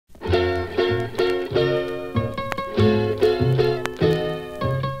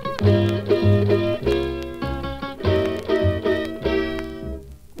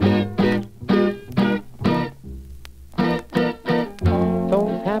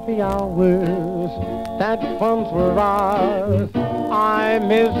happy hours that once were ours. I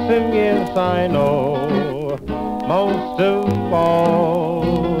miss him, yes, I know, most of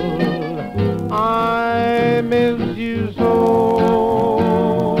all. I miss you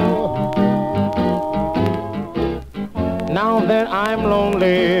so. Now that I'm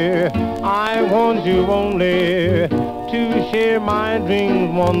lonely, I want you only to share my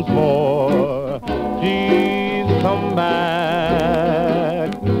dreams once more. Please come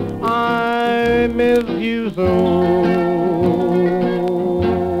back, I miss you so.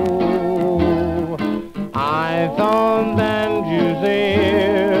 I thought that you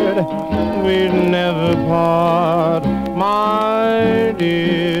said we'd never part, my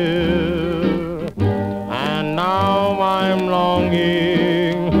dear, and now I'm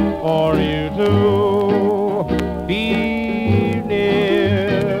longing for you to be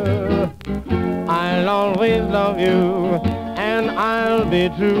near. I'll always love you and I'll be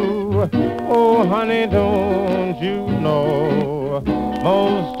true. Oh honey, don't you know,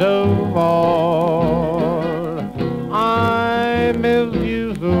 most of all, I miss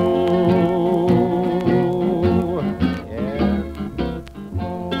you so.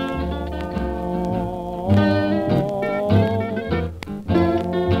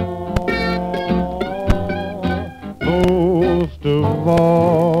 Most of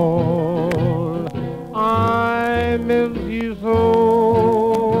all, I miss you so.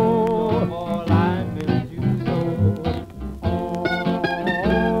 I miss you so.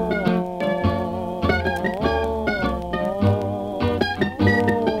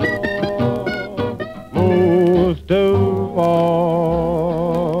 Most of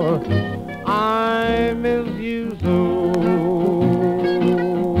all, I miss you so.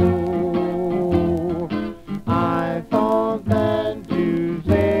 I thought that you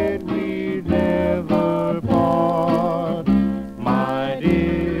said we'd never part, my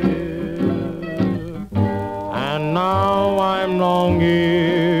dear, and now I'm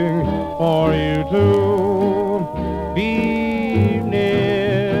longing for you to be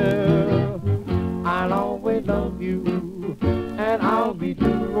near. I'll always love you and I'll be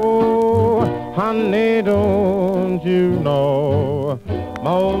true. Oh, honey, don't you know,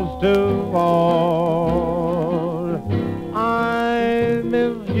 most of all,